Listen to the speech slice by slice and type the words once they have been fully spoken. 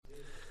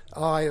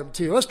I am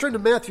too. Let's turn to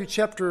Matthew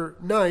chapter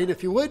 9,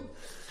 if you would.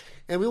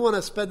 And we want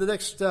to spend the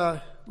next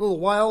little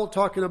while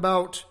talking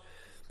about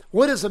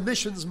what is a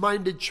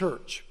missions-minded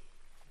church.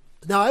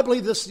 Now, I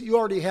believe this. You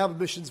already have a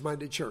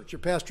missions-minded church. Your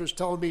pastor is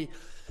telling me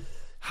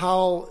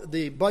how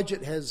the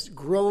budget has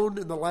grown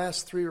in the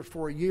last 3 or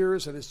 4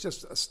 years, and it's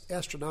just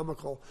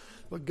astronomical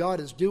what God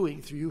is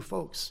doing through you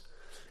folks.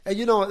 And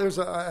you know,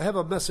 I have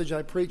a message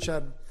I preach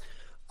on.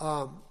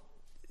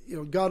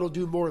 God will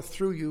do more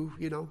through you.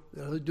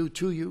 He'll do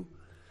to you.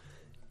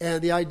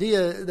 And the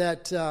idea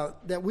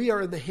that we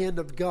are in the hand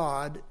of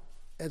God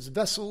as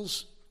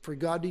vessels for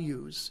God to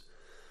use,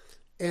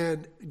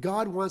 and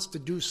God wants to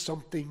do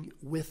something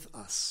with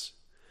us.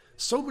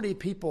 So many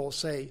people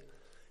say,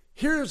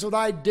 here's what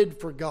I did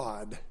for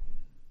God.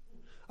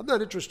 I'm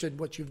not interested in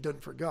what you've done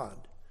for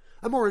God.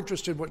 I'm more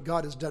interested in what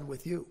God has done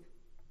with you.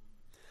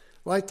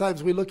 A lot of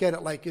times we look at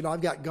it like,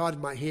 I've got God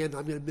in my hand.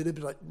 I'm going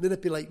to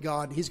manipulate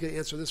God, and He's going to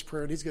answer this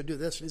prayer, and He's going to do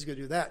this, and He's going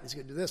to do that, and He's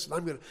going to do this, and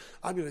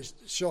I'm going to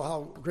show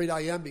how great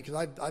I am because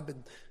I've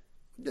been.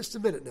 Just a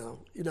minute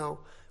now.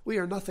 We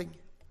are nothing,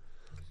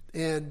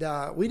 and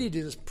we need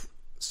to just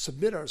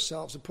submit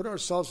ourselves and put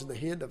ourselves in the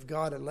hand of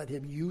God and let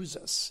Him use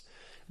us.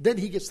 Then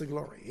He gets the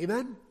glory.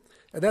 Amen.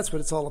 And that's what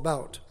it's all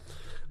about.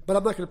 But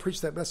I'm not going to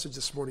preach that message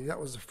this morning. That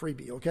was a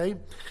freebie, okay?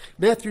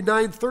 Matthew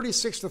 9,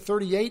 36 to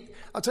 38.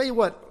 I'll tell you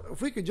what,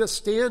 if we could just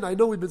stand. I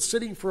know we've been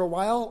sitting for a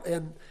while,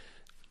 and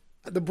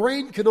the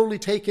brain can only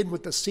take in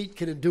what the seat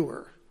can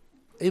endure.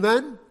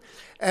 Amen?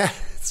 And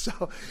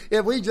so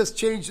if we just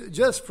change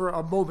just for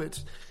a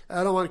moment,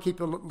 I don't want to keep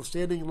it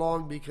standing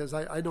long because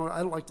I know I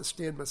don't like to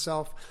stand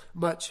myself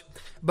much.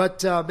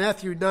 But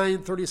Matthew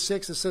 9,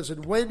 36, it says,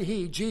 and when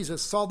He,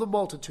 Jesus, saw the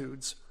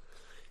multitudes,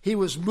 He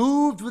was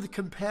moved with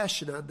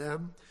compassion on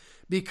them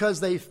because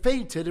they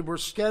fainted and were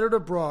scattered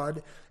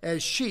abroad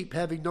as sheep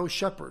having no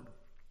shepherd.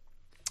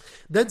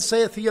 Then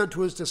saith He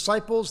unto His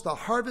disciples, the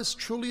harvest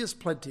truly is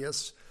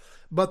plenteous,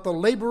 but the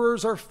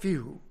laborers are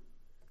few.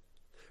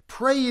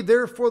 Pray ye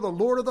therefore the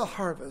Lord of the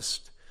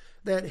harvest,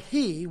 that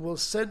He will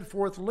send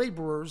forth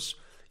laborers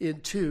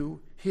into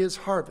His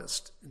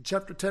harvest. In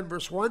chapter 10,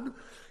 verse 1,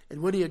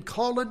 and when He had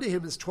called unto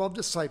Him His 12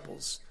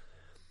 disciples,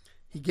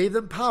 He gave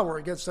them power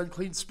against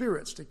unclean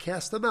spirits to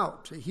cast them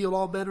out, to heal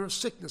all manner of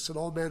sickness and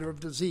all manner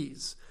of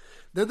disease.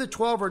 Then the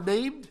 12 are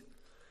named,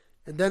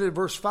 and then in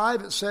verse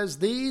 5 it says,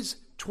 these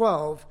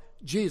 12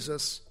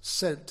 Jesus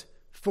sent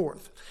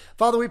forth.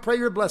 Father, we pray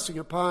Your blessing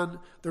upon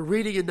the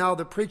reading and now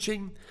the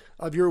preaching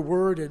of Your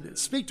word, and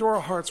speak to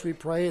our hearts, we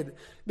pray. And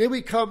may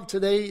we come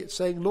today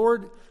saying,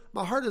 Lord,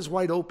 my heart is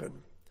wide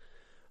open.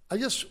 I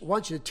just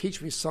want You to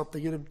teach me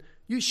something, and if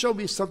You show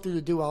me something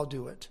to do, I'll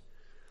do it.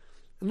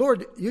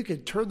 Lord, You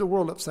can turn the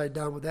world upside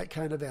down with that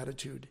kind of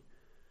attitude.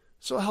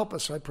 So help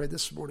us, I pray,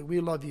 this morning. We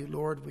love You,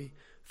 Lord. We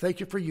thank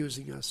You for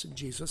using us. In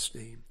Jesus'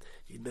 name,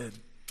 amen.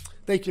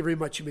 Thank you very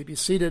much. You may be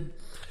seated.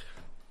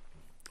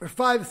 There are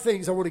 5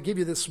 things I want to give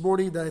you this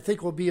morning that I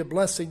think will be a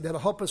blessing that will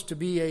help us to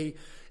be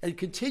and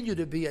continue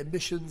to be a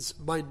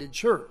missions-minded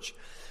church.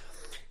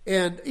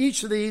 And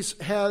each of these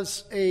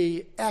has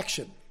a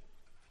action.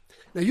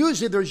 Now,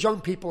 usually there's young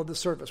people in the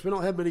service. We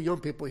don't have many young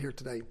people here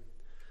today.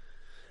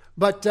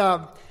 But...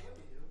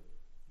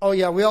 oh,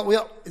 yeah,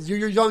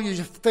 you're young as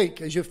you think,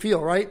 as you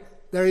feel, right?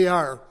 There you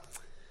are.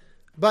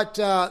 But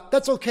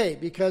that's okay,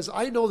 because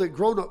I know that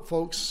grown-up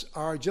folks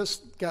are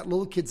just got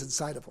little kids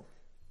inside of them.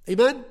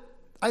 Amen?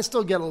 I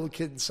still get a little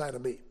kid inside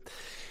of me.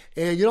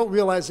 And you don't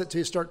realize it until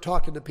you start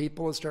talking to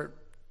people and start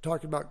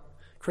talking about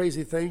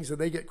crazy things, and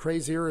they get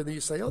crazier, and then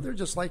you say, oh, they're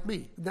just like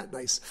me. Isn't that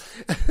nice?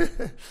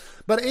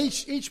 But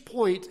each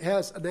point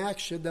has an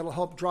action that'll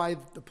help drive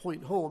the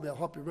point home. That'll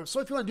help you remember. So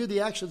if you want to do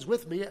the actions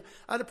with me,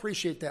 I'd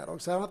appreciate that,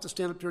 because I don't have to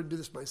stand up here and do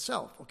this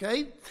myself,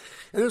 okay? And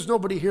there's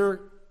nobody here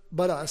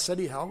but us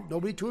anyhow,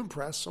 nobody to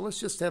impress. So let's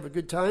just have a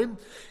good time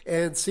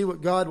and see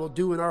what God will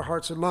do in our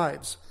hearts and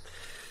lives.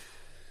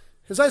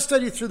 As I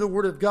studied through the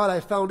Word of God,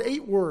 I found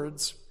 8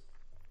 words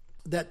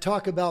that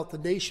talk about the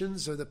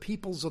nations or the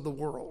peoples of the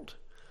world.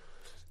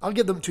 I'll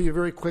give them to you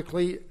very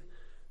quickly,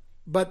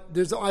 but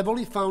I've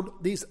only found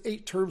these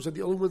 8 terms are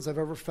the only ones I've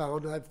ever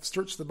found. I've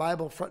searched the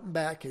Bible front and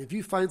back, and if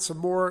you find some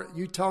more,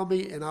 you tell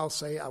me, and I'll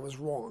say I was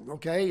wrong,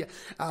 okay?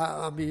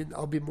 I'll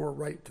be more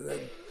right to them.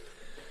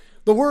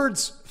 The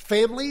words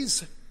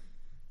families,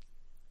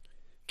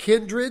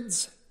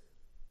 kindreds,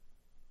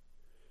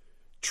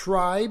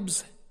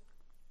 tribes,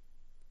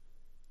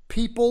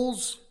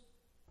 peoples,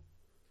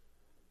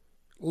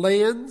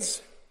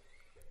 lands,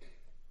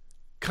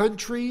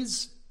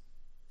 countries,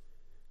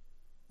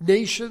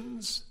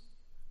 nations,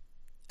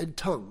 and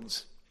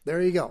tongues.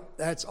 There you go.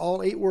 That's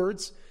all 8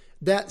 words.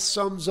 That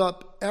sums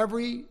up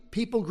every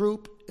people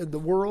group in the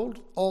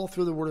world, all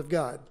through the Word of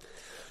God.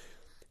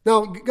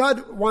 Now,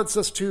 God wants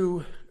us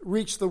to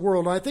reach the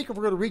world. I think if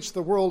we're going to reach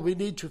the world, we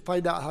need to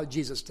find out how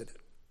Jesus did it.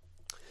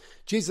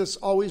 Jesus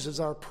always is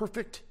our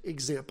perfect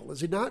example,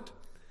 is He not?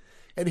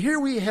 And here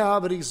we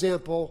have an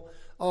example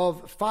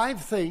of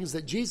 5 things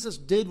that Jesus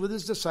did with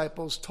His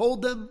disciples,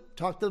 told them,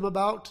 talked to them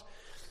about,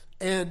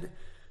 and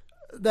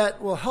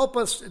that will help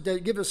us,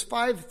 that give us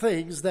 5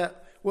 things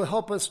that will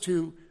help us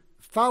to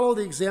follow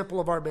the example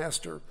of our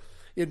Master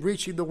in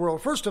reaching the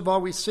world. First of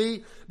all, we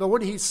see that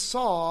when he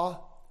saw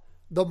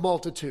the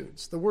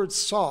multitudes. The word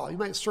saw. You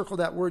might circle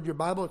that word in your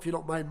Bible if you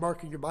don't mind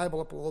marking your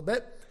Bible up a little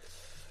bit.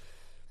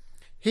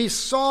 He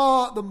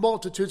saw the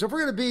multitudes. If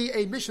we're going to be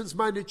a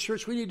missions-minded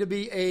church, we need to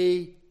be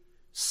a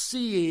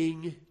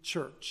seeing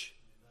church.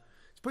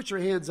 Just put your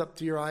hands up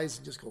to your eyes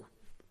and just go,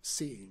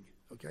 seeing,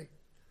 okay?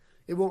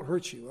 It won't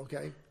hurt you,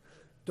 okay?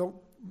 Don't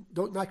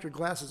knock your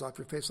glasses off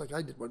your face like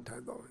I did one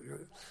time, though.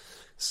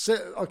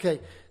 Okay,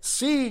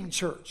 seeing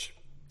church.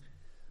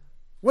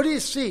 What did he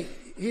see?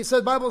 He said,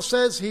 the Bible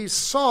says he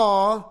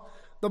saw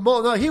the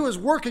multitude. Now, he was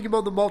working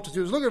among the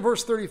multitudes. Look at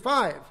verse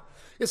 35.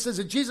 It says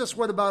that Jesus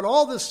went about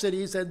all the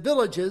cities and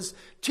villages,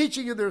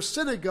 teaching in their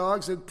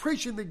synagogues and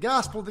preaching the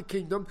gospel of the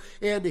kingdom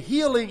and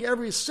healing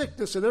every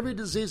sickness and every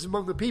disease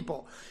among the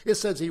people. It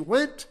says he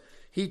went,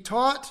 he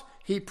taught,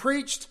 he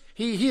preached,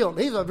 he healed.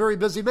 He's a very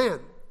busy man.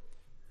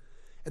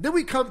 And then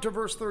we come to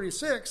verse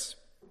 36,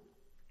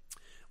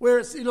 where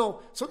it's,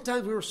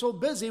 sometimes we were so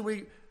busy,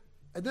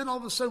 and then all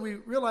of a sudden we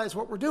realize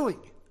what we're doing.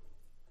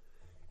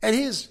 And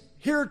he's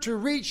here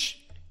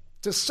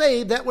to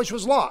save that which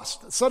was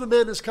lost. The Son of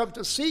Man has come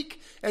to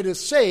seek and to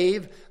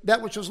save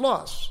that which was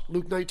lost.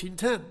 Luke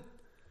 19:10.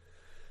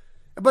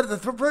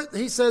 But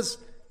he says,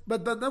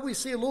 but then we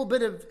see a little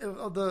bit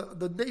of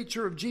the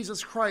nature of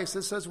Jesus Christ.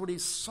 It says when he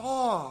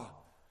saw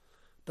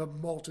the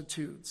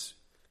multitudes,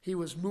 he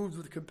was moved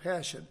with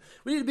compassion.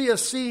 We need to be a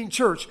seeing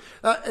church.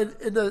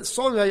 In the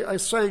song I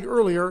sang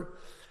earlier,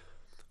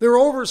 there are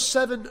over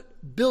 7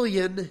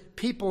 billion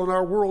people in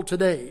our world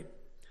today.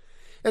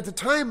 At the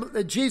time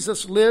that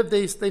Jesus lived,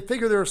 they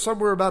figure there are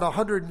somewhere about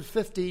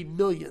 150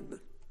 million.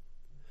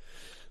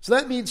 So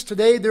that means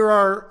today there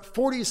are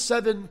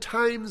 47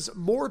 times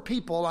more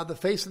people on the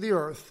face of the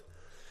earth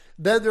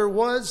than there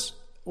was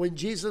when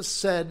Jesus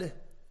said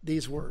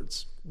these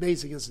words.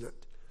 Amazing, isn't it?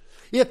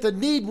 If the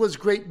need was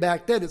great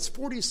back then, it's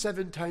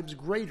 47 times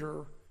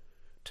greater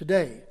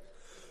today.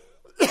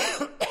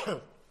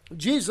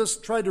 Jesus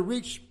tried to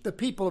reach the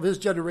people of his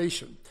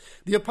generation.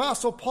 The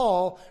Apostle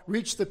Paul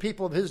reached the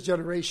people of his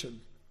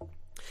generation.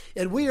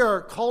 And we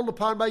are called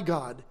upon by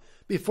God,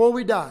 before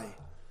we die,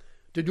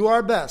 to do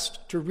our best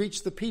to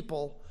reach the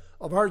people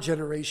of our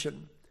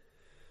generation.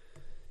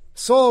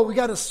 So we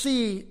got to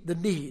see the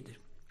need.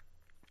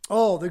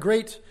 Oh, the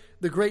great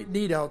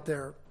need out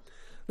there.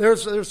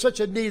 There's such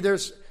a need.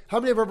 How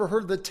many have ever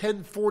heard of the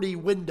 1040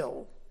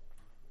 window?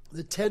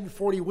 The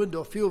 1040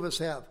 window, a few of us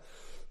have.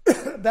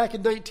 Back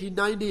in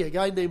 1990, a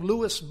guy named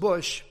Lewis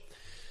Bush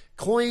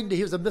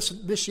he was a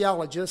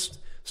missiologist,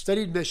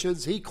 studied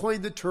missions. He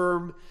coined the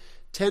term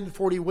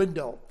 1040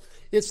 window.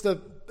 It's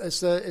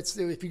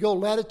if you go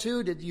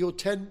latitude, you go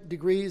 10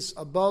 degrees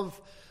above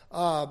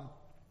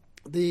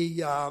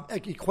the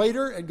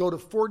equator and go to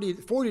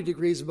 40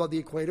 degrees above the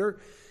equator,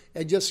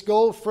 and just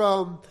go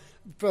from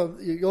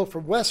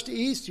west to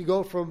east. You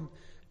go from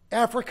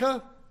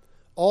Africa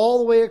all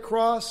the way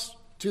across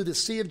to the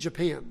Sea of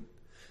Japan.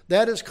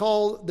 That is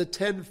called the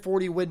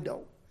 1040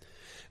 window.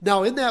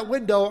 Now, in that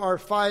window are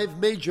 5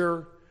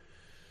 major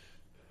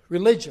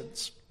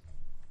religions.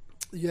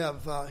 You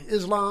have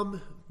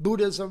Islam,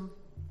 Buddhism,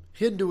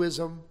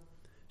 Hinduism,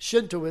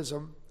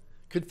 Shintoism,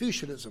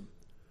 Confucianism.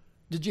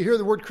 Did you hear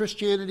the word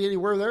Christianity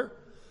anywhere there?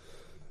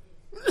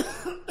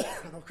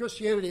 No,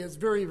 Christianity is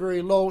very,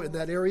 very low in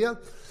that area.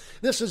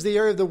 This is the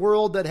area of the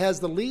world that has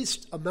the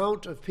least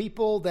amount of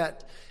people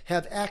that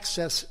have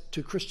access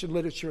to Christian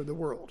literature in the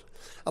world.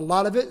 A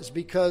lot of it is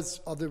because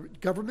of the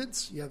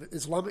governments. You have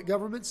Islamic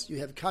governments, you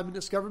have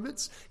communist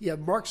governments, you have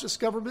Marxist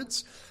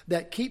governments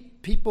that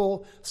keep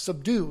people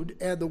subdued,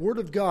 and the Word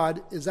of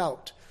God is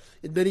out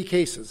in many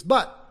cases.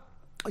 But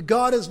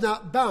God is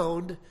not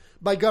bound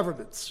by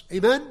governments.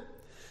 Amen?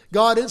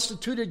 God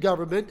instituted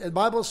government, and the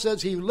Bible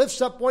says he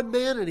lifts up one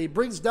man and he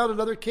brings down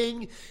another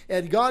king,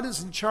 and God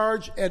is in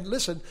charge. And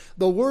listen,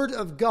 the Word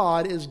of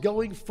God is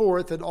going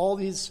forth in all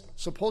these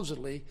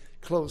supposedly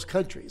closed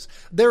countries.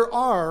 There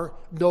are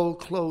no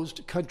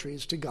closed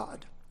countries to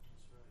God.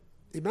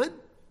 Amen?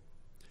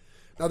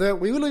 Now,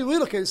 we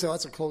look at it and say, oh,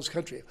 that's a closed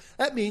country.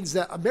 That means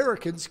that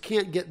Americans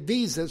can't get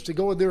visas to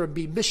go in there and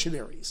be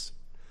missionaries.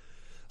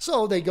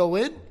 So they go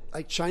in,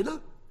 like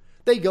China,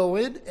 they go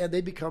in and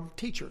they become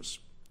teachers.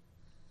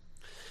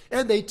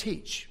 And they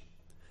teach.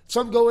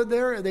 Some go in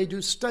there and they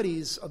do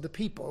studies of the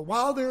people.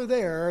 While they're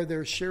there,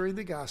 they're sharing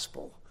the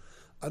gospel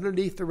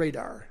underneath the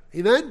radar.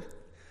 Amen?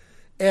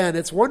 And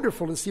it's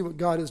wonderful to see what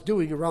God is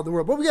doing around the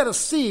world. But we got to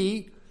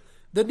see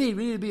the need.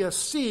 We need to be a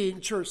seeing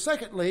church.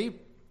 Secondly,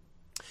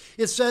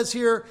 it says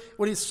here,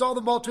 when he saw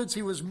the multitudes,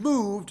 he was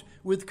moved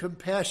with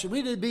compassion.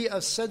 We need to be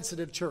a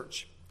sensitive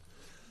church.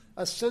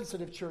 A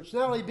sensitive church.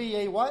 Not only be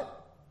a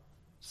what?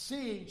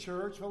 Seeing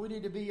church, but we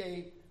need to be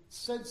a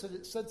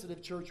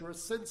sensitive church, or a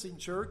sensing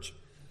church,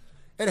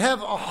 and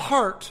have a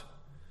heart.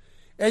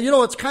 And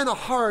it's kind of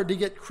hard to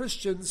get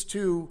Christians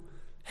to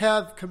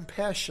have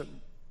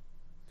compassion.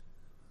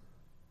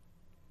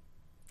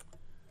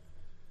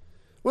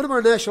 One of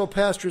our national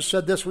pastors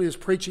said this when he was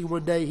preaching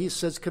one day. He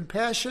says,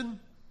 compassion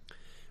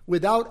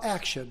without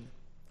action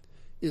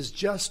is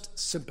just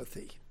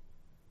sympathy.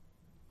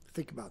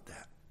 Think about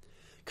that.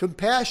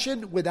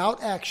 Compassion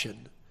without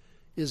action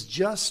is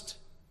just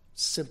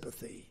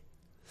sympathy.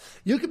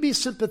 You can be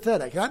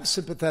sympathetic. I'm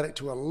sympathetic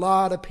to a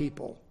lot of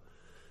people.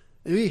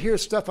 And we hear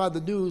stuff on the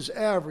news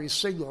every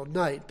single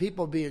night.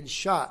 People being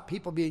shot,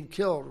 people being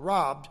killed,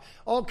 robbed,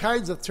 all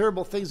kinds of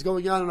terrible things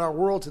going on in our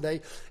world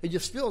today. And you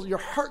feel your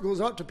heart goes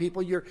out to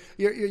people. You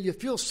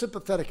feel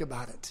sympathetic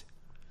about it.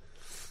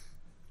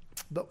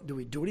 But do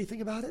we do anything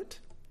about it?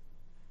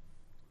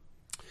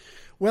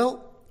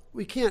 Well,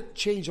 we can't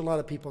change a lot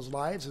of people's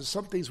lives. There's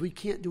some things we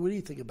can't do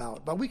anything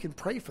about. But we can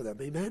pray for them.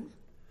 Amen?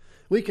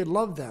 We can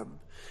love them.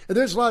 And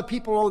there's a lot of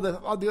people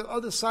on the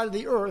other side of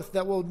the earth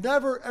that will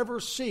never, ever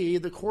see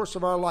the course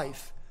of our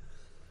life.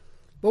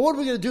 But what are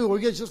we going to do? We're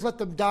going to just let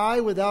them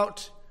die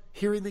without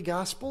hearing the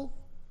gospel?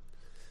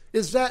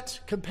 Is that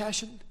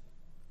compassion?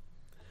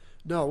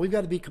 No, we've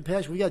got to be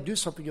compassionate. We've got to do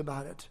something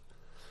about it.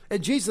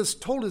 And Jesus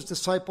told his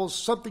disciples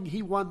something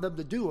he wanted them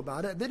to do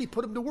about it, and then he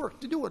put them to work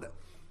to doing it.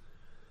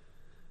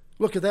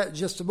 Look at that in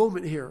just a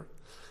moment here.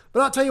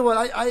 But I'll tell you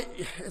what,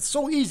 it's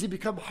so easy to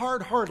become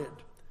hard-hearted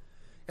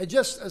and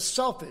just as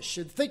selfish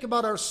and think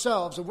about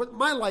ourselves and what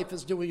my life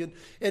is doing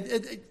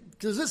and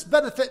does this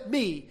benefit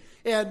me?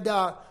 And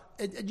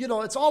you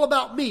know, it's all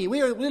about me.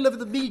 We live in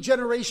the me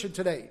generation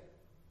today.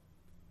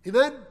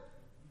 Amen?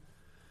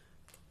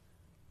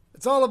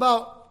 It's all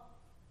about,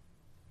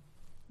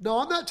 no,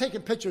 I'm not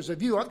taking pictures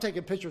of you. I'm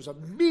taking pictures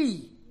of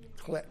me.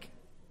 Click.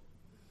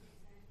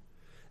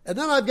 And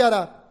then I've got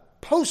to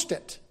post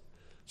it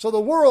so the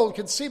world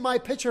can see my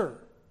picture.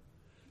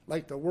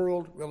 Like the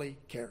world really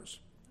cares.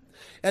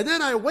 And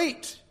then I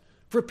wait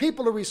for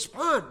people to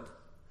respond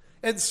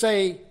and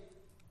say,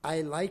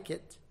 I like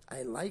it,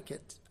 I like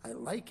it, I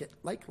like it,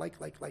 like.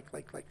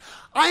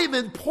 I am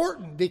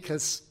important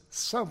because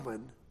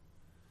someone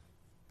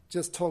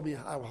just told me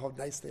how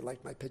nice they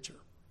like my picture.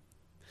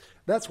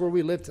 That's where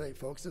we live today,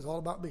 folks. It's all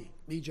about me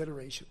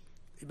generation.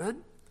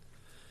 Amen?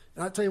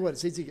 And I'll tell you what,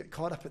 it's easy to get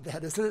caught up in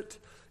that, isn't it?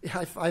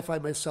 Yeah, I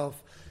find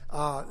myself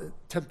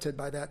tempted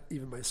by that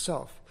even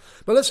myself.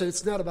 But listen,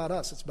 it's not about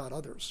us, it's about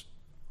others.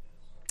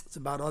 It's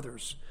about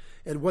others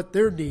and what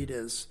their need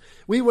is.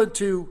 We went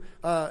to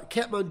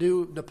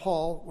Kathmandu,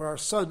 Nepal, where our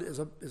son is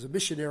a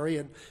missionary,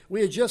 and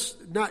we had just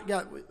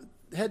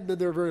hadn't been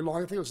there very long. I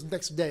think it was the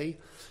next day.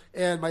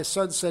 And my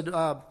son said,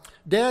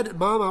 Dad,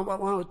 Mom, I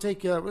want to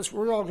take,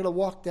 we're all going to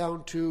walk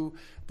down to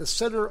the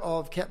center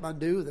of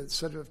Kathmandu, the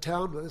center of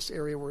town, this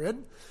area we're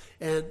in.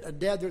 And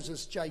Dad, there's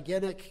this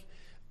gigantic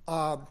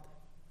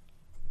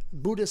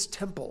Buddhist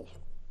temple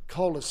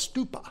called a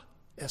stupa,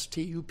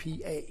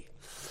 S-T-U-P-A.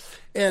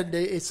 And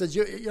he says,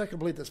 you're not going to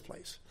believe this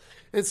place.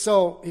 And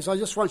so he said, I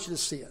just want you to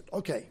see it.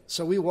 Okay,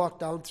 so we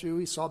walked down through.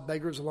 We saw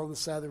beggars along the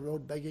side of the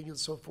road begging and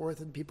so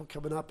forth, and people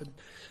coming up and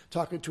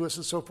talking to us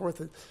and so forth.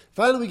 And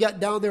finally we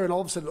got down there, and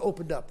all of a sudden it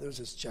opened up. There's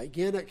this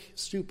gigantic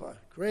stupa,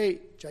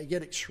 great,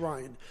 gigantic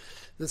shrine.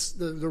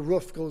 The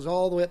roof goes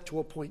all the way up to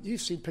a point.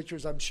 You've seen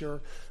pictures, I'm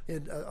sure,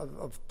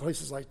 of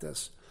places like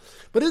this.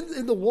 But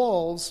in the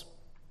walls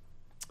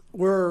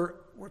were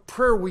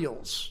prayer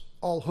wheels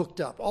all hooked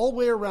up, all the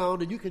way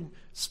around, and you can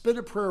spin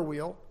a prayer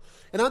wheel.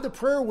 And on the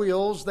prayer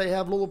wheels, they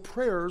have little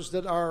prayers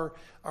that are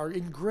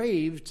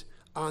engraved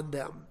on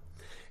them.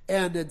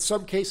 And in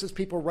some cases,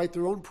 people write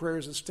their own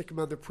prayers and stick them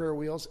on their prayer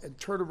wheels and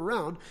turn them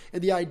around.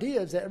 And the idea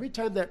is that every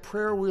time that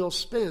prayer wheel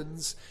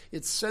spins,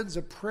 it sends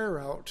a prayer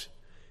out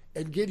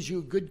and gives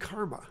you good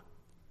karma,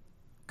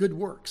 good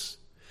works.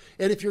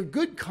 And if your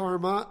good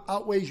karma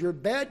outweighs your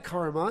bad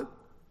karma,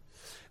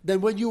 then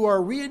when you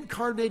are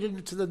reincarnated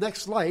into the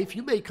next life,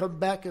 you may come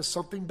back as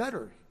something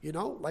better, you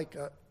know, like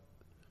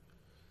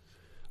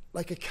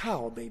a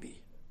cow maybe,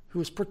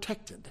 who is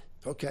protected,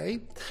 okay?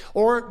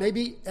 Or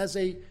maybe as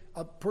a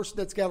person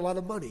that's got a lot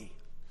of money.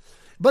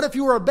 But if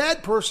you were a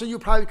bad person, you'll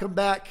probably come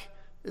back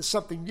as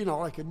something, you know,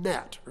 like a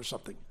gnat or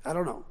something. I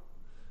don't know.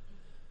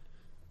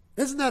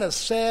 Isn't that a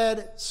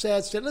sad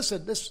state?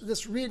 Listen,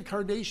 this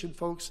reincarnation,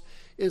 folks,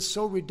 is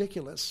so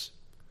ridiculous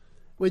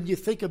when you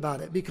think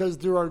about it, because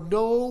there are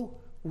no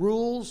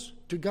rules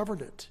to govern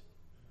it.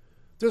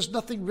 There's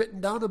nothing written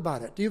down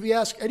about it. If you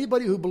ask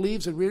anybody who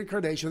believes in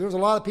reincarnation, there's a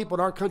lot of people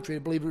in our country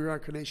that believe in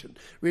reincarnation.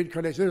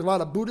 There's a lot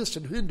of Buddhists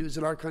and Hindus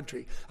in our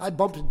country. I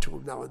bump into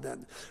them now and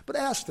then. But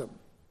ask them,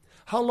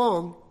 how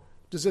long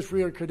does this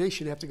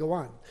reincarnation have to go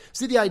on?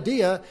 See, the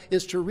idea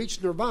is to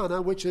reach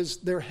nirvana, which is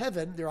their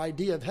heaven, their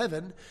idea of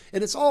heaven,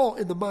 and it's all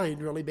in the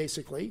mind, really,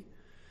 basically.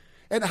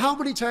 And how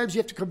many times you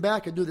have to come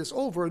back and do this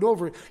over and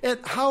over? And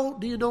how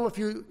do you know if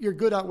your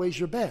good outweighs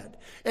your bad?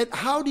 And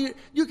how do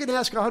you can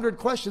ask 100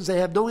 questions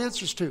they have no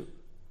answers to,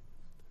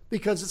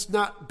 because it's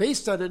not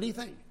based on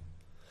anything.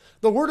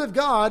 The Word of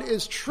God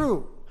is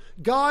true.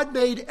 God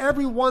made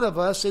every one of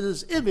us in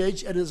His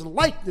image and His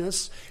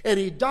likeness, and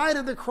He died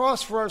on the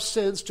cross for our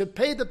sins to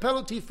pay the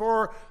penalty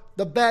for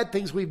the bad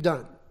things we've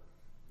done.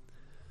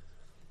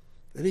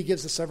 Then he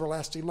gives us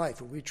everlasting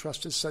life when we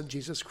trust his Son,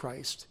 Jesus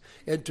Christ.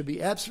 And to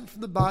be absent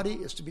from the body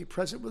is to be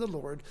present with the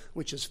Lord,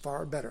 which is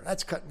far better.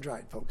 That's cut and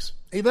dried, folks.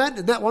 Amen?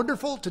 Isn't that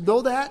wonderful to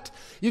know that?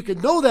 You can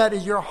know that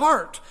in your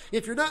heart.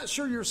 If you're not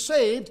sure you're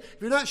saved,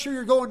 if you're not sure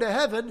you're going to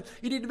heaven,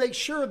 you need to make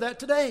sure of that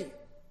today.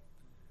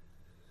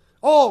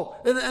 Oh,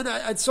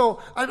 and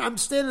so I'm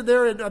standing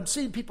there and I'm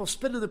seeing people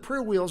spinning the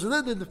prayer wheels. And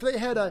then they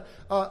had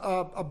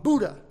a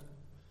Buddha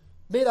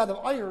made out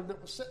of iron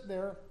that was sitting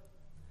there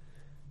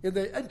in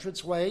the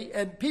entranceway,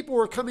 and people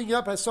were coming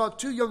up. I saw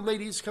two young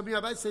ladies coming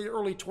up, I'd say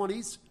early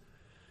 20s,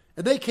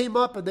 and they came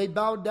up and they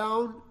bowed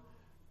down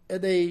and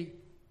they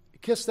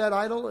kissed that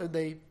idol and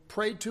they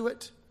prayed to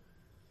it.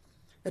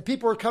 And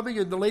people were coming,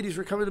 and the ladies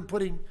were coming and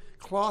putting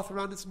cloth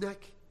around its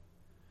neck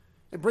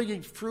and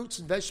bringing fruits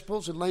and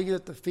vegetables and laying it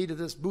at the feet of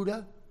this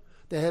Buddha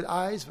that had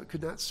eyes but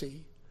could not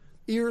see,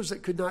 ears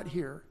that could not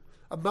hear,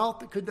 a mouth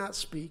that could not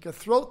speak, a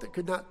throat that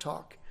could not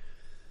talk.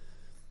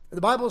 And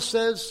the Bible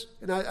says,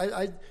 and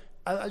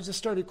I just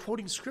started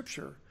quoting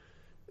scripture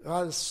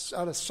out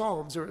of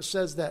Psalms, where it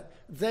says that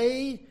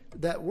they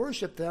that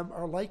worship them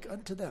are like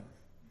unto them.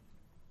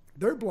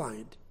 They're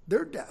blind.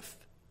 They're deaf.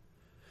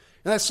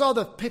 And I saw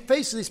the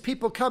face of these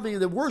people coming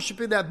and they're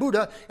worshiping that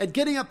Buddha and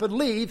getting up and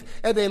leave,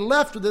 and they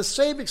left with the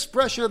same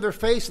expression on their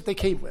face that they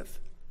came with.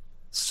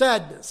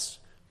 Sadness.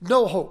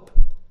 No hope.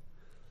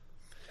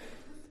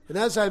 And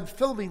as I'm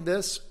filming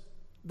this,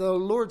 the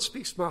Lord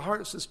speaks to my heart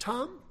and says,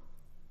 Tom,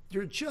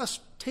 you're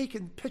just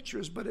taking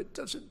pictures, but it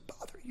doesn't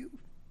bother you.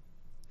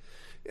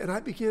 And I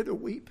began to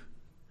weep.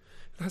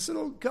 And I said,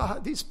 oh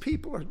God, these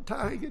people are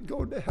dying and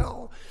going to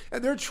hell.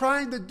 And they're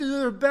trying to do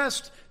their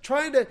best,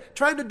 trying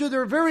to do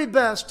their very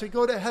best to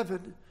go to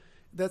heaven.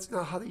 That's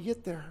not how they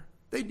get there.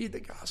 They need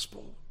the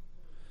gospel.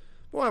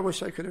 Boy, I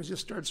wish I could have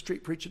just started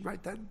street preaching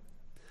right then.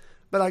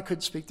 But I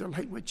couldn't speak their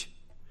language.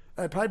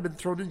 I'd probably been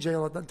thrown in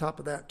jail on top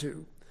of that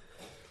too.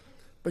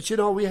 But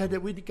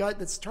we got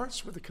that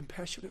starts with a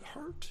compassionate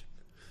heart.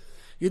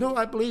 You know,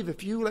 I believe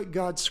if you let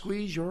God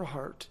squeeze your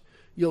heart,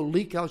 you'll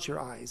leak out your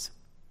eyes.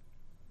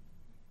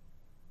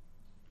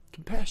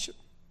 Compassion.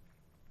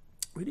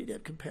 We need to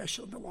have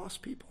compassion on the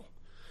lost people.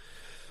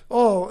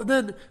 Oh, and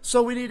then,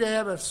 so we need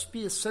to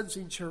be a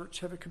sensing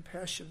church, have a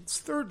compassion.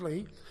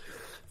 Thirdly,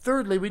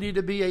 we need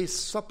to be a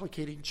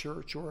supplicating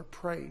church or a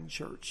praying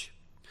church.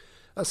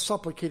 A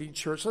supplicating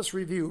church. Let's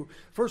review.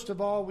 First of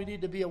all, we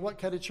need to be a what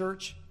kind of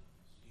church?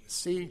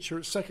 Seeing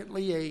church.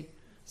 Secondly, a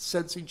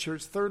sensing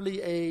church.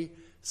 Thirdly, a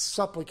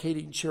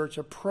supplicating church,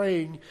 a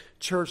praying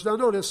church. Now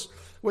notice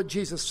what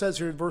Jesus says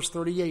here in verse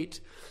 38.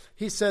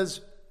 He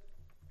says,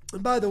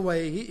 and by the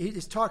way,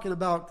 he's talking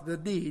about the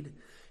need.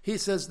 He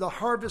says, the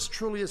harvest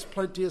truly is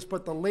plenteous,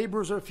 but the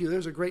laborers are few.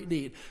 There's a great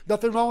need.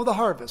 Nothing wrong with the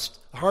harvest.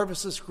 The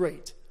harvest is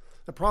great.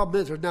 The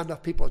problem is there's not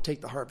enough people to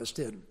take the harvest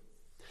in.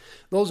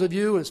 Those of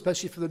you,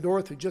 especially from the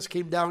north, who just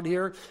came down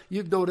here,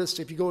 you've noticed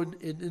if you go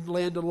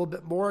inland a little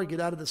bit more and get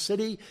out of the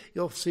city,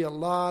 you'll see a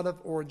lot of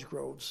orange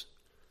groves.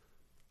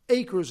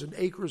 Acres and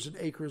acres and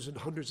acres and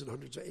hundreds of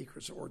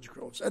acres of orange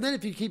groves. And then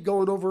if you keep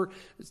going over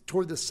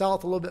toward the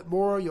south a little bit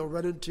more, you'll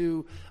run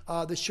into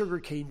the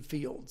sugarcane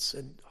fields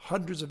and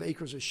hundreds of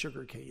acres of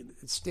sugarcane.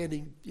 It's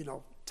standing,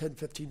 10,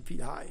 15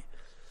 feet high.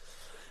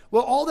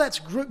 Well, all that's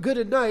good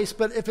and nice,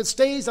 but if it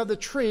stays on the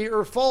tree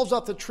or falls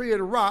off the tree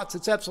and rots,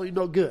 it's absolutely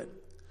no good.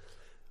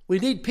 We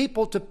need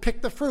people to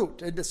pick the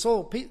fruit. And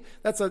so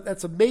that's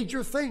a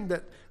major thing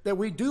that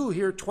we do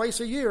here twice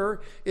a year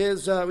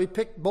is we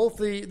pick both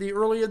the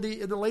early and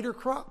the later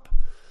crop.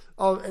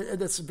 And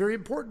it's very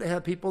important to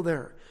have people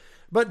there.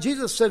 But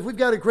Jesus said, we've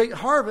got a great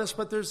harvest,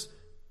 but there's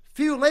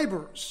few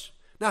laborers.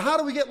 Now, how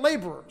do we get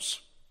laborers?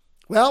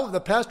 Well,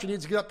 the pastor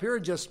needs to get up here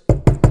and just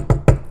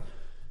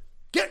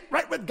get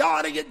right with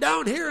God and get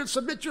down here and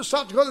submit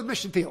yourself to go to the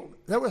mission field.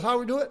 Is that how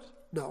we do it?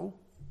 No.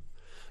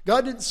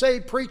 God didn't say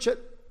preach it.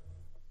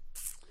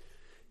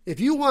 If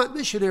you want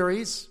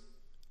missionaries,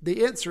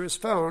 the answer is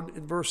found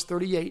in verse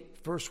 38,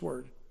 first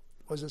word.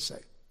 What does it say?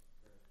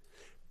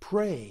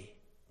 Pray.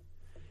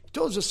 He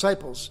told his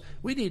disciples,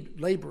 we need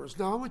laborers.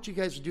 Now, I want you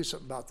guys to do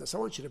something about this. I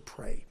want you to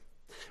pray.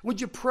 Would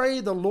you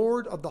pray the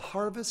Lord of the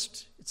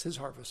harvest, it's his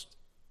harvest,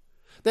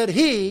 that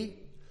he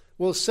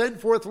will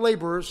send forth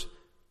laborers,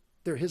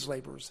 they're his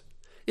laborers,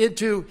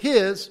 into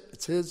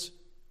it's his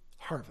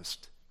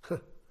harvest.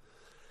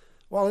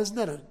 Well, isn't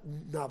that a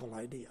novel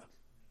idea?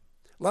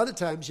 A lot of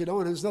times, and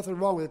there's nothing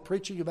wrong with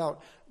preaching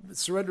about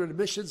surrender to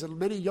missions, and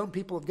many young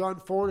people have gone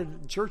forward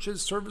in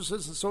churches,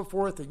 services, and so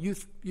forth, and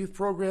youth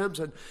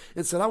programs, and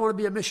said, I want to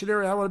be a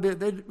missionary,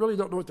 they really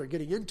don't know what they're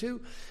getting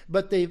into,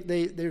 but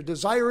their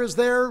desire is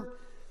there,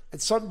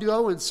 and some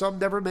go, and some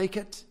never make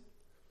it.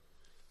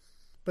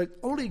 But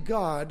only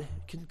God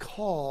can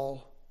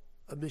call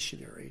a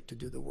missionary to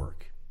do the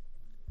work.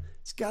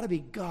 It's got to be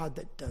God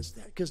that does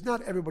that, because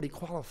not everybody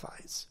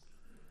qualifies.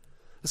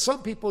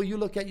 Some people you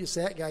look at, you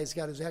say, that guy's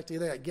got his act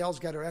together, that gal's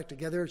got her act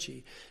together,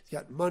 she's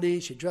got money,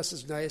 she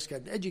dresses nice,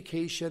 got an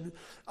education,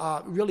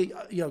 really,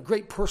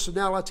 great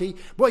personality.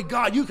 Boy,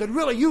 God, you could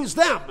really use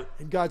them.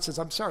 And God says,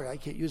 I'm sorry, I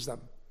can't use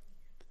them.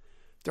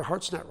 Their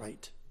heart's not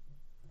right.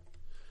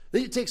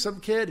 Then you take some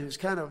kid who's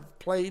kind of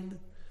plain,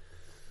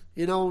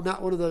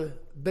 not one of the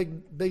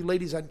big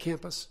ladies on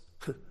campus.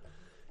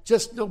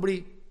 Just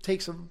nobody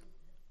takes them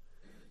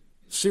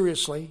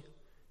seriously,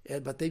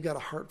 but they've got a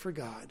heart for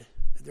God,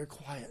 and they're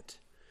quiet.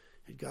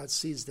 And God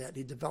sees that, and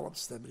He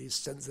develops them, and He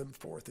sends them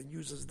forth and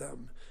uses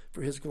them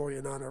for His glory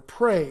and honor.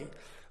 Pray.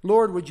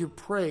 Lord, would you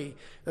pray,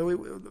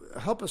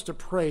 help us to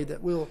pray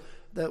that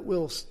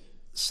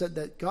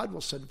that God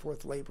will send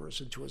forth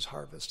laborers into His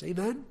harvest.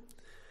 Amen?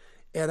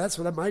 And that's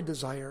what my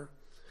desire.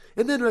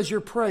 And then as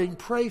you're praying,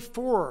 pray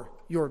for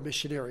your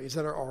missionaries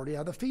that are already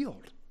on the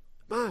field.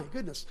 My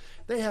goodness,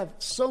 they have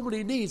so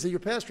many needs. And your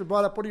pastor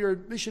brought up one of your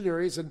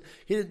missionaries, and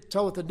he didn't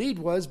tell what the need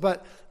was,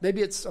 but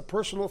maybe it's a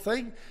personal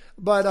thing.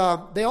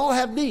 But they all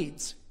have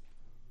needs.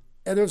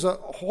 And there's a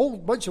whole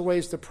bunch of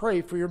ways to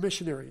pray for your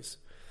missionaries.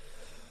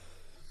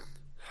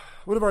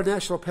 One of our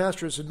national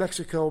pastors in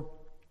Mexico,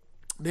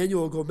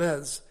 Manuel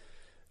Gomez,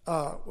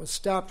 was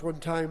stopped one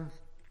time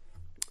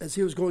as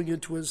he was going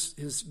into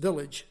his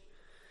village.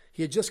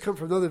 He had just come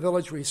from another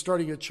village where he's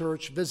starting a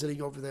church, visiting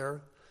over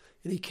there.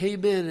 And he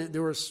came in, and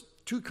there were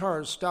 2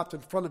 cars stopped in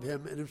front of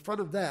him, and in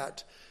front of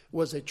that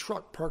was a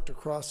truck parked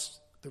across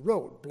the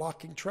road,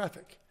 blocking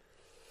traffic.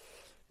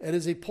 And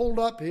as he pulled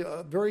up,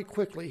 very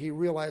quickly he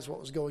realized what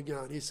was going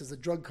on. He says, the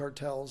drug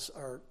cartels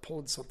are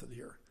pulling something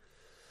here.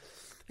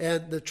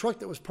 And the truck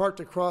that was parked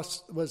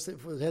across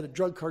had a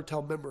drug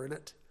cartel member in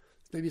it,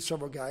 maybe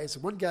several guys.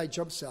 And one guy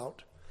jumps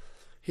out.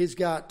 He's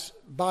got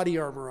body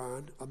armor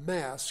on, a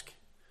mask,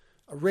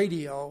 a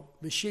radio,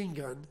 machine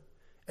gun,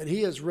 and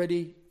he is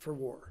ready for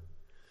war.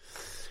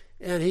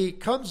 And he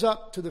comes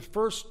up to the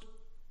first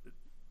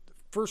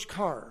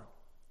car,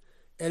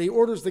 and he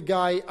orders the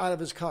guy out of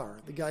his car.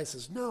 The guy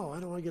says, no, I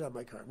don't want to get out of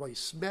my car. Well, he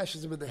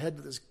smashes him in the head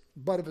with his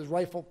butt of his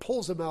rifle,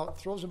 pulls him out,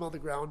 throws him on the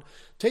ground,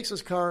 takes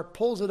his car,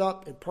 pulls it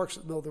up, and parks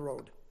it in the middle of the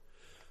road.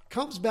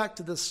 Comes back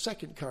to the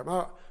second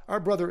car. Our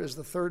brother is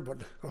the third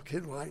one,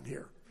 in line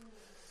here.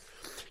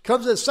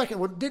 Comes to the second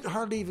one, didn't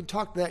hardly even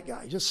talk to that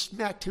guy. Just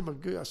smacked him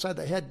aside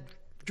the head,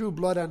 drew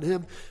blood on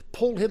him,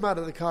 pulled him out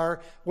of the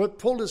car,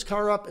 pulled his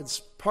car up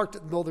and parked it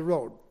in the middle of the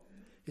road.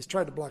 He's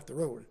trying to block the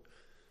road.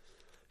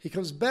 He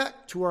comes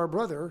back to our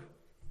Brother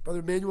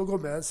Manuel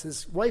Gomez.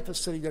 His wife is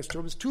sitting next to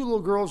him. His 2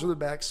 little girls in the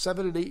back,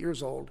 7 and 8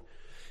 years old.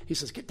 He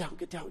says, get down,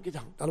 get down, get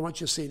down. I don't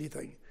want you to see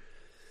anything.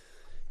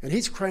 And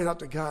he's crying out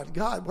to God,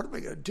 God, what am I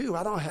going to do?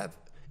 I don't have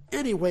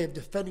any way of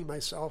defending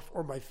myself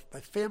or my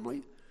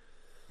family.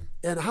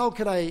 And how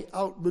can I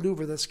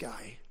outmaneuver this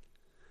guy?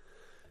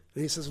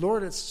 And he says,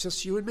 Lord, it's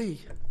just you and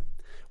me.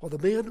 Well, the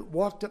man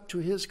walked up to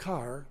his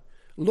car,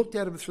 looked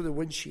at him through the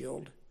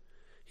windshield.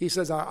 He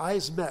says, our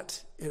eyes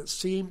met, and it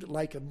seemed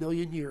like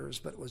 1,000,000 years,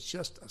 but it was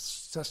just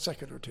a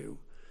second or two.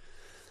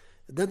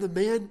 And then the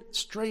man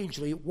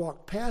strangely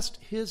walked past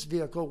his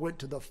vehicle, went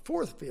to the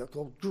 4th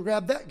vehicle,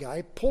 grabbed that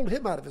guy, pulled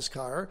him out of his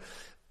car,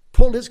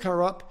 pulled his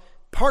car up,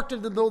 parked it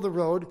in the middle of the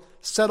road,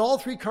 set all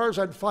 3 cars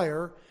on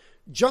fire,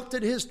 jumped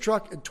in his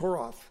truck, and tore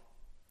off.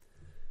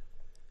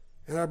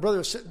 And our brother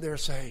was sitting there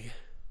saying,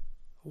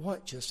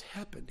 what just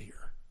happened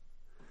here?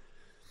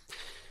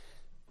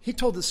 He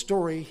told the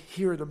story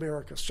here in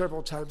America.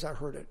 Several times I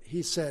heard it.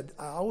 He said,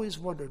 I always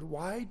wondered,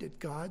 why did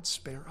God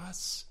spare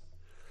us?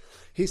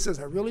 He says,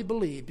 I really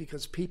believe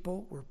because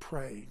people were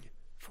praying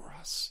for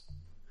us.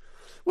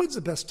 When's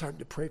the best time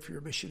to pray for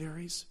your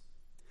missionaries?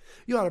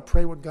 You ought to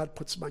pray when God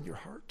puts them on your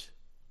heart.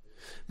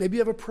 Maybe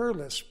you have a prayer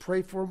list.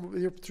 Pray for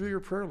them through your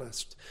prayer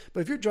list.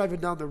 But if you're driving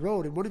down the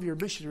road and one of your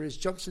missionaries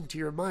jumps into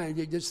your mind,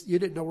 you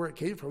didn't know where it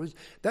came from,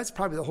 that's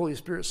probably the Holy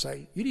Spirit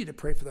saying, you need to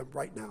pray for them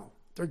right now.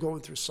 They're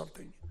going through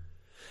something.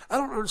 I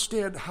don't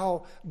understand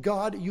how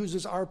God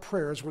uses our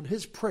prayers when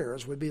His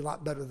prayers would be a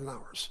lot better than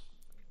ours.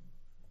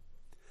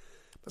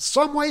 But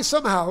some way,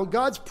 somehow,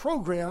 God's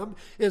program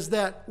is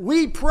that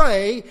we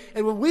pray,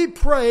 and when we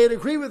pray and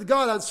agree with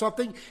God on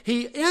something,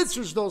 He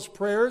answers those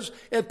prayers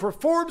and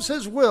performs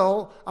His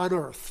will on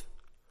earth.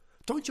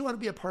 Don't you want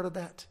to be a part of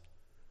that?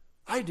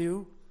 I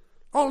do.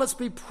 Oh, let's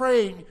be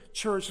praying,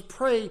 church.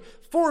 Pray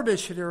for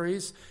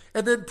missionaries,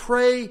 and then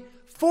pray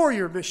for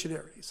your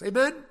missionaries.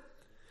 Amen?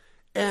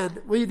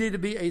 And we need to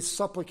be a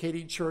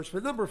supplicating church.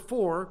 But number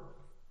 4,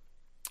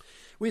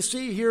 we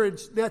see here in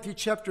Matthew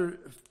chapter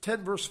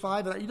 10, verse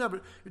 5,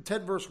 and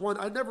 10, verse 1,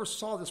 I never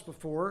saw this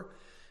before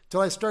until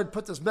I started to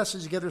put this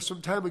message together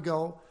some time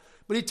ago.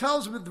 But he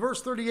tells them in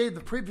verse 38 of the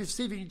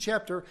preceding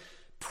chapter,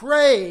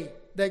 pray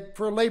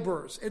for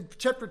laborers. In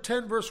chapter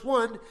 10, verse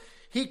 1,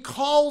 he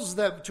calls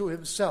them to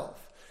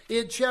himself.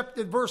 In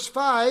verse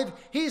 5,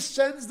 he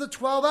sends the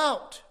 12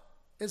 out.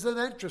 Isn't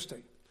that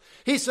interesting?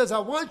 He says, I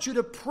want you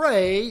to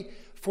pray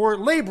for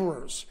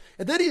laborers.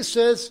 And then he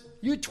says,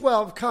 you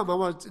 12, come, I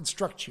want to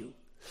instruct you.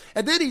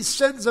 And then he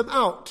sends them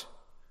out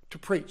to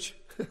preach.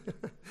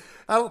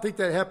 I don't think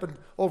that happened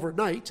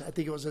overnight. I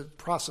think it was a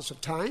process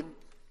of time.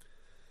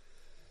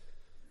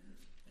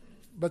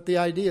 But the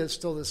idea is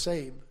still the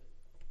same.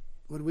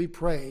 When we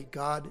pray,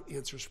 God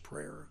answers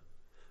prayer.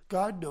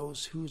 God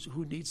knows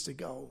who needs to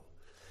go.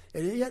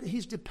 And yet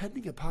He's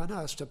depending upon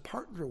us to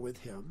partner with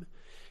Him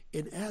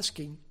in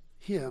asking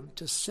him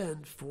to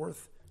send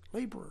forth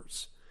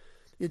laborers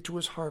into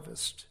his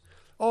harvest.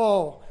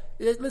 Oh,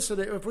 listen,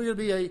 if we're going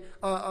to be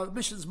a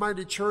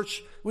missions-minded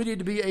church, we need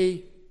to be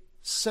a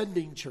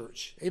sending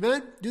church.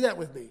 Amen? Do that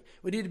with me.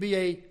 We need to be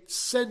a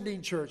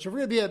sending church. If we're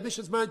going to be a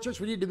missions-minded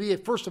church, we need to be,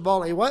 first of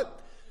all, a what?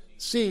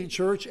 Seeing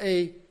church,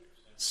 a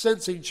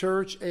sensing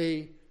church,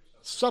 a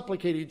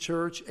supplicating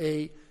church,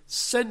 a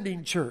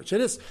sending church.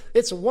 And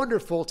it's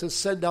wonderful to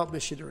send out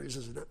missionaries,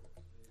 isn't it?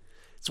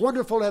 It's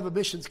wonderful to have a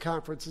missions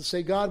conference and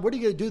say, God, what are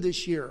you going to do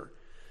this year?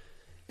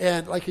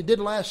 And like you did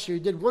last year,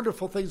 you did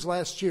wonderful things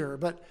last year,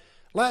 but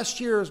last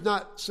year is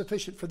not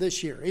sufficient for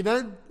this year.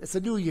 Amen? It's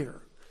a new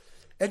year.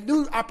 And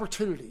new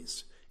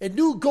opportunities, and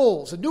new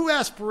goals, and new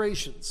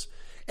aspirations.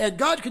 And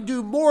God can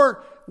do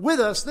more with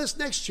us this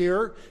next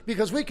year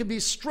because we can be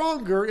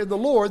stronger in the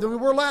Lord than we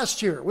were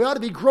last year. We ought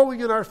to be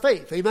growing in our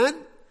faith. Amen?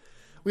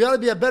 We ought to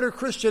be a better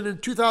Christian in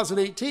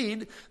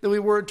 2018 than we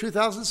were in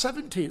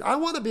 2017. I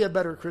want to be a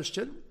better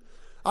Christian.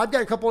 I've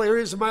got a couple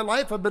areas of my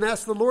life I've been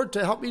asking the Lord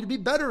to help me to be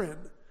better in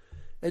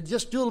and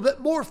just do a little bit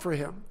more for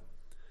him.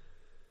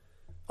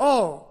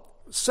 Oh,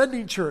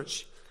 sending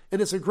church.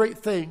 And it's a great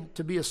thing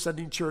to be a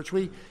sending church.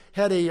 We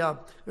had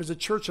there's a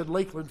church in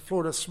Lakeland,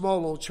 Florida, a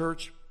small little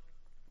church.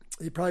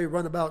 They probably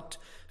run about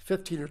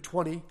 15 or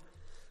 20.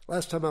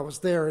 Last time I was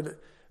there, and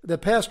the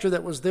pastor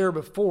that was there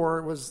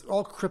before was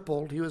all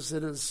crippled. He was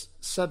in his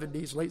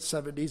 70s, late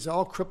 70s,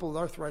 all crippled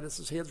with arthritis.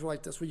 His hands were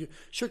like this. When you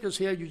shook his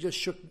hand, you just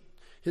shook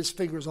his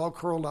fingers all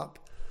curled up.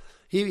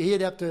 He'd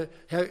have to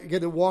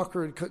get a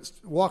walker and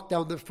walk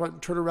down the front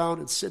and turn around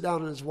and sit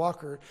down in his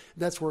walker.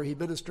 And that's where he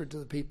ministered to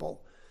the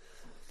people.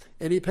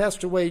 And he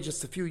passed away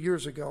just a few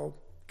years ago,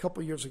 a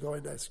couple years ago, I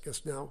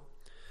guess now.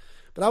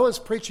 But I was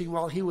preaching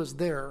while he was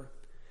there.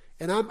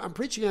 And I'm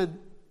preaching on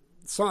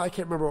some, I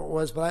can't remember what it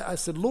was, but I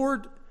said,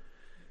 Lord,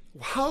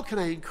 how can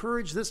I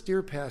encourage this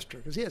dear pastor?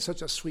 Because he had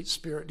such a sweet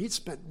spirit. He'd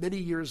spent many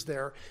years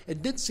there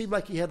and didn't seem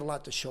like he had a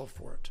lot to show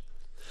for it.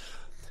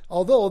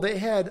 Although they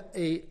had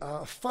a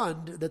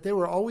fund that they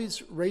were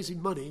always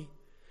raising money,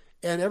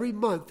 and every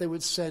month they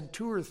would send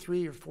 $200 or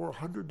 $300 or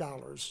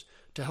 $400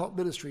 to help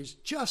ministries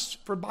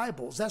just for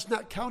Bibles. That's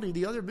not counting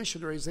the other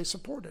missionaries they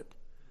supported.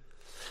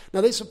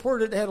 Now they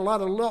supported, they had a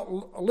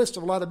list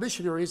of a lot of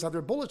missionaries on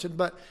their bulletin,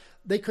 but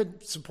they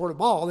couldn't support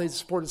them all. They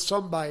supported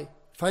some by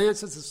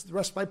finances, the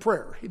rest by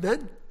prayer.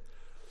 Amen?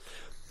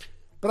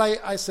 But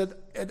I said,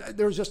 and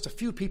there was just a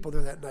few people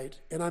there that night,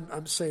 and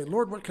I'm saying,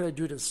 Lord, what can I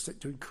do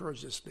to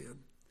encourage this man?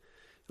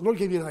 The Lord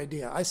gave me an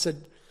idea. I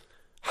said,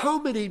 how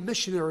many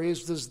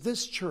missionaries does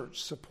this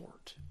church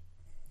support?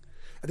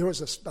 And there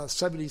was a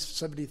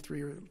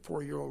 73 or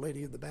 4-year-old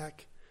lady in the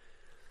back.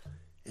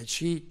 And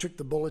she took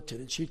the bulletin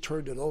and she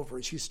turned it over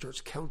and she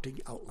starts counting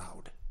out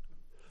loud.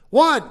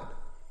 1,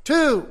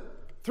 2,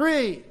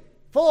 3,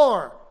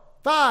 4,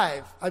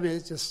 5. I mean,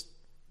 it's just,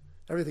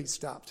 everything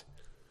stopped.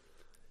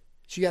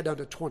 She got down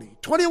to 20.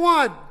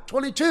 21,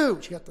 22,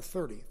 she got to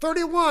 30.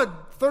 31,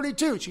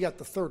 32, she got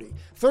to 30.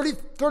 30,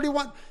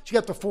 31, she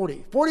got to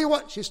 40.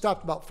 41, she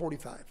stopped about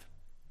 45.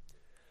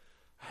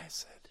 I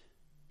said,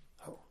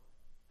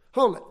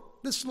 hold it.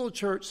 This little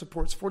church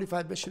supports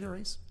 45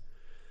 missionaries.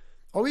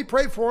 Oh, we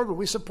pray for them and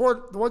we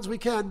support the ones we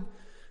can.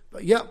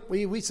 But yeah,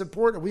 we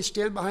support and we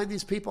stand behind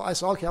these people. I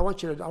said, okay, I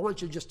want you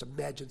to just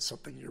imagine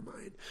something in your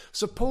mind.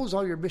 Suppose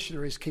all your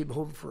missionaries came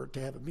home to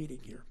have a meeting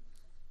here.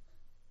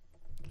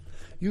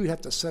 You'd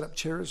have to set up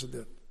chairs in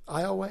the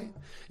aisleway.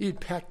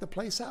 You'd pack the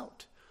place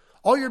out.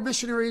 All your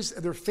missionaries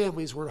and their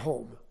families were at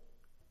home.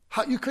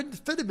 You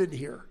couldn't fit them in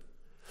here.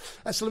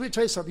 I said, let me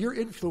tell you something. Your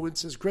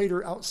influence is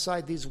greater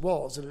outside these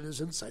walls than it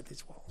is inside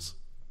these walls.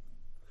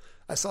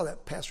 I saw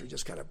that pastor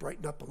just kind of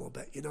brighten up a little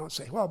bit, and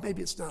say, well,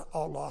 maybe it's not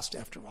all lost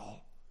after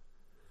all.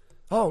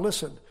 Oh,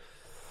 listen.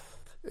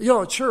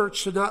 A church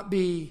should not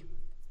be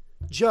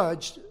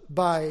judged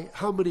by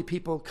how many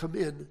people come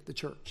in the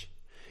church.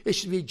 It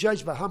should be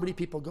judged by how many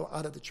people go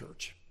out of the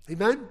church.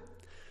 Amen?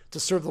 To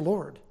serve the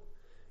Lord.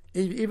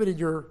 Even in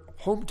your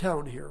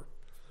hometown here.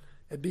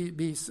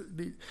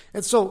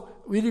 And so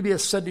we need to be a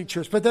sending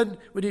church. But then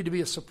we need to be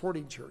a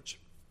supporting church.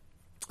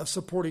 A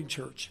supporting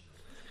church.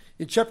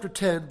 In chapter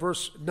 10,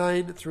 verse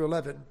 9 through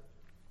 11,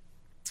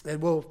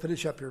 and we'll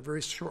finish up here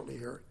very shortly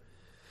here.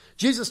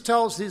 Jesus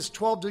tells these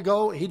 12 to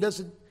go. He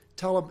doesn't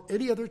tell them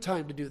any other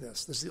time to do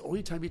this. This is the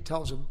only time he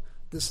tells them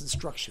this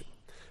instruction.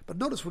 But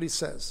notice what he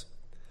says.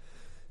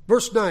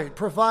 Verse 9,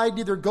 provide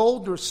neither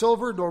gold nor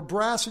silver nor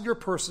brass in your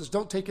purses.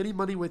 Don't take any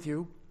money with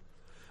you.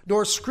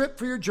 Nor scrip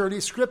for your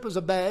journey. Scrip is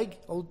a bag,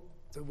 old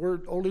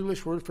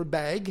English word for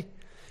bag,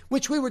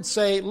 which we would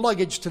say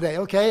luggage today.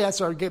 Okay,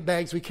 that's our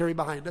bags we carry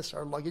behind us,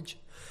 our luggage.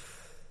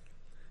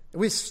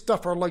 We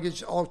stuff our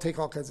luggage, take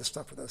all kinds of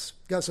stuff with us.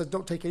 God says,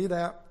 don't take any of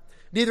that.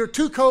 Neither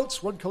 2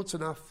 coats, 1 coat's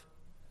enough.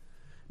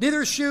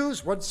 Neither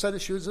shoes, 1 set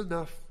of shoes is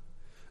enough.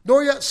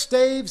 Nor yet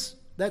staves,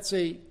 that's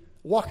a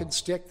walking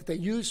stick that they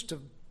use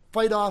to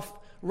fight off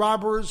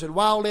robbers and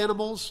wild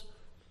animals.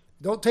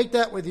 Don't take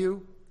that with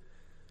you.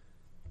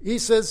 He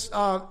says,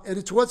 and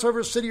it's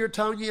whatsoever city or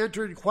town you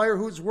enter, inquire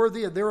who's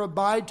worthy, and there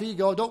abide till you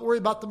go. Don't worry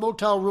about the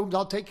motel rooms.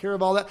 I'll take care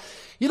of all that.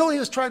 You know what he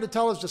was trying to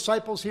tell his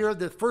disciples here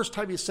the first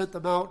time he sent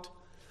them out?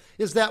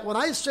 Is that when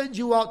I send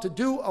you out to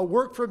do a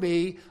work for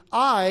me,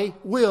 I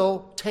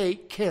will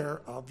take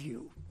care of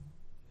you.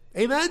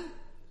 Amen?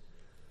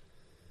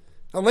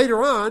 Now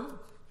later on,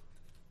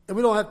 and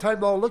we don't have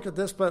time to all look at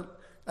this, but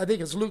I think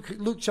it's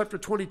Luke chapter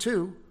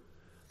 22.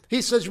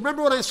 He says,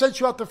 remember when I sent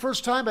you out the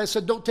first time? I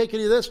said, don't take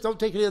any of this, don't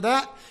take any of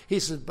that. He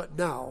says, but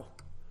now,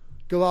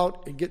 go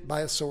out and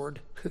buy a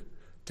sword.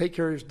 Take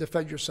care of,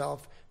 defend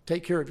yourself.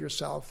 Take care of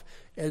yourself.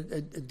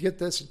 And get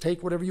this and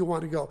take whatever you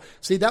want to go.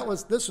 See,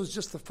 this was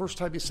just the first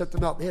time he sent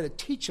them out. They had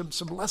to teach them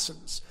some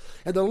lessons.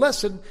 And the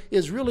lesson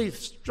is really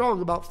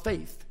strong about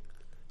faith.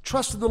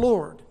 Trust in the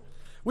Lord.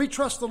 We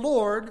trust the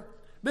Lord.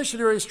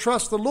 Missionaries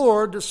trust the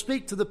Lord to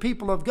speak to the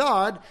people of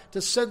God,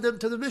 to send them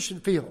to the mission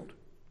field.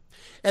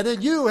 And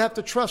then you have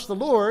to trust the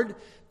Lord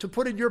to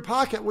put in your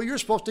pocket what you're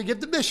supposed to give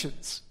to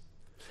missions.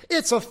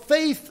 It's a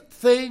faith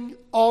thing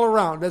all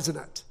around, isn't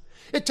it?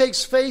 It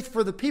takes faith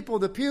for the people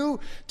in the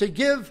pew to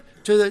give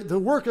to the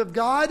work of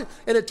God,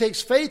 and it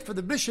takes faith for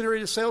the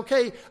missionary to say,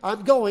 okay,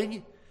 I'm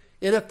going,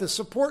 and if the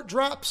support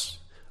drops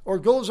or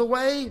goes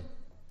away,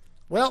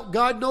 well,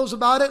 God knows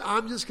about it.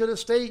 I'm just going to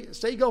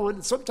stay going.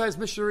 And sometimes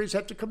missionaries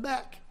have to come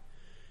back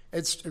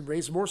and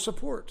raise more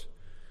support.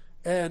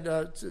 And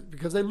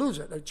because they lose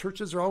it.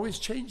 Churches are always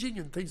changing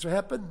and things are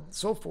happening and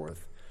so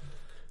forth.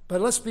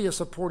 But let's be a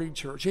supporting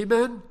church.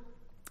 Amen?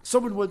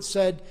 Someone once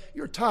said,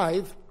 your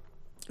tithe,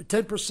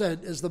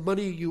 10% is the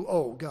money you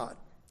owe God.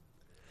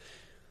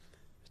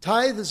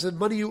 Tithe is the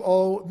money you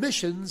owe.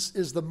 Missions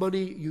is the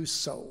money you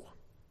sow.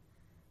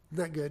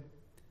 Isn't that good?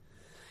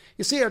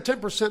 You see, our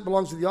 10%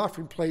 belongs to the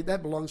offering plate.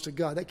 That belongs to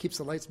God. That keeps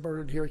the lights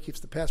burning here. It keeps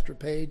the pastor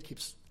paid,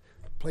 keeps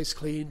the place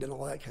cleaned and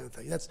all that kind of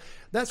thing.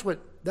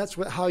 That's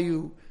how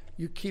you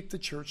keep the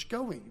church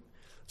going.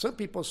 Some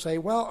people say,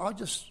 well, I'll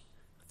just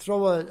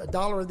throw a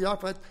dollar in the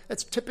offering.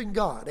 That's tipping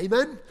God.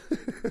 Amen?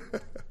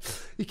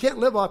 You can't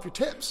live off your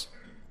tips.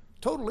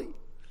 Totally.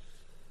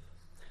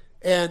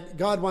 And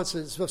God wants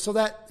us, so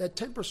that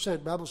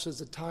 10%, Bible says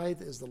the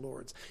tithe is the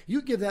Lord's.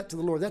 You give that to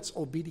the Lord, that's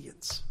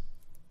obedience.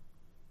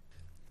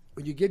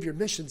 When you give your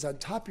missions on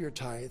top of your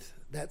tithe,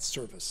 that's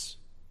service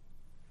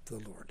to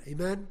the Lord.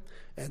 Amen?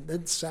 And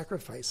then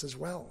sacrifice as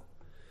well.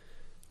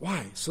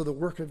 Why? So the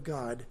work of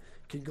God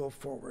can go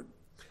forward.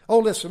 Oh,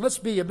 listen, let's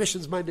be a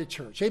missions-minded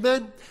church.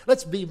 Amen?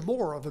 Let's be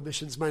more of a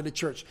missions-minded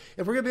church.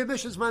 If we're going to be a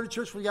missions-minded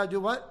church, we got to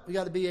do what? We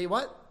got to be a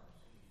what?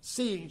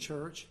 Seeing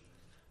church,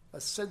 a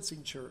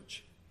sensing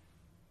church,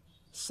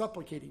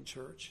 supplicating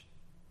church,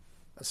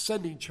 a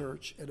sending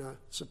church, and a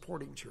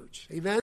supporting church. Amen?